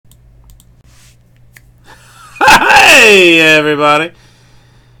Hey everybody,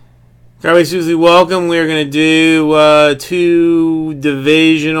 Carly Susie, welcome. We're going to do 2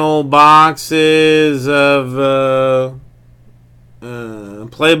 divisional boxes of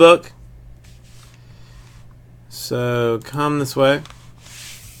Playbook. So come this way.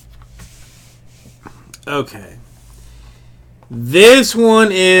 Okay. This one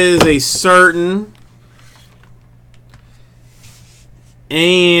is a certain.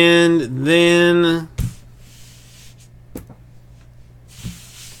 And then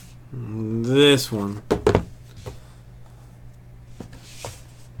this one.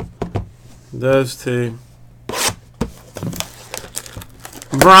 Those two.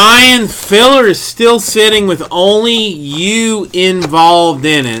 Brian Filler is still sitting with only you involved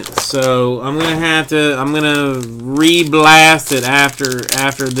in it. So I'm gonna re-blast it after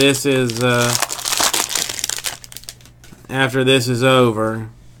this is over.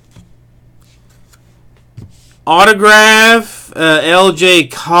 Autograph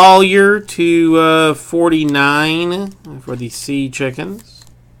LJ Collier to 49 for the Sea Chickens.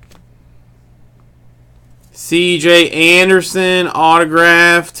 CJ Anderson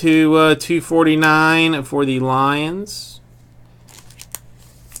autograph to 249 for the Lions.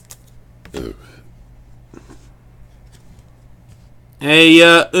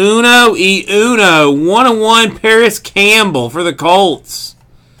 A Uno e Uno 1-1 Paris Campbell for the Colts.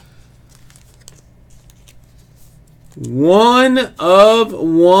 1 of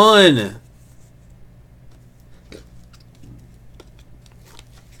 1.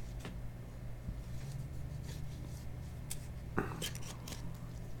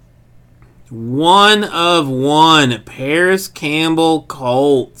 One of 1 Paris Campbell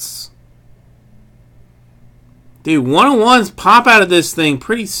Colts. Dude, 1-on-1s pop out of this thing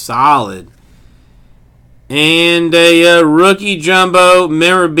pretty solid. And a rookie jumbo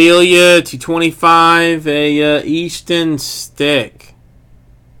memorabilia to 25, a Easton Stick.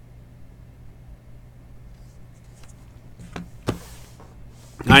 All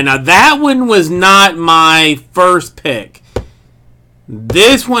right, now that one was not my first pick.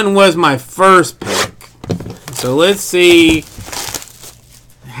 This one was my first pick. So let's see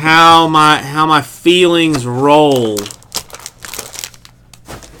how my feelings roll,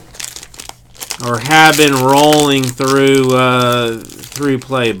 or have been rolling through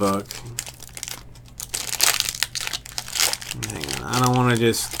Playbook. Hang on, I don't want to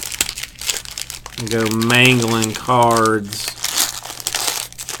just go mangling cards.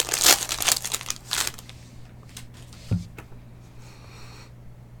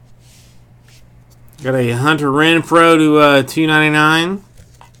 Got a Hunter Renfrow to 299.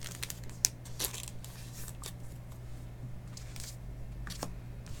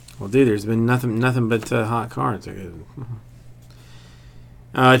 Well, dude, there's been nothing but hot cards. To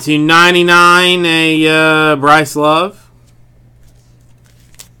 99, a Bryce Love.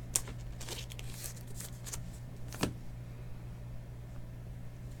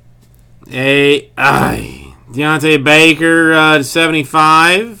 A Deontay Baker to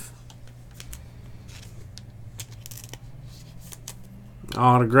 75.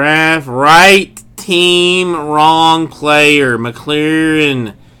 Autograph. Right team, wrong player.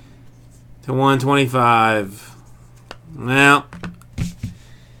 McLaren to 125. Well,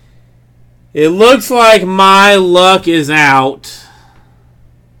 it looks like my luck is out.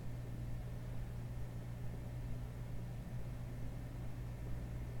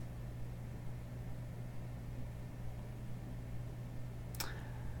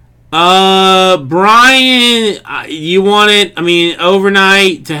 Brian, you want it? I mean,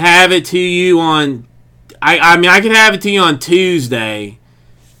 overnight to have it to you on. I mean, I could have it to you on Tuesday.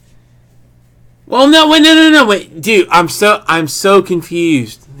 Well, no, wait, no, wait, dude, I'm so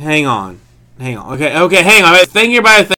confused. Hang on. Okay, hang on. Thinking about it.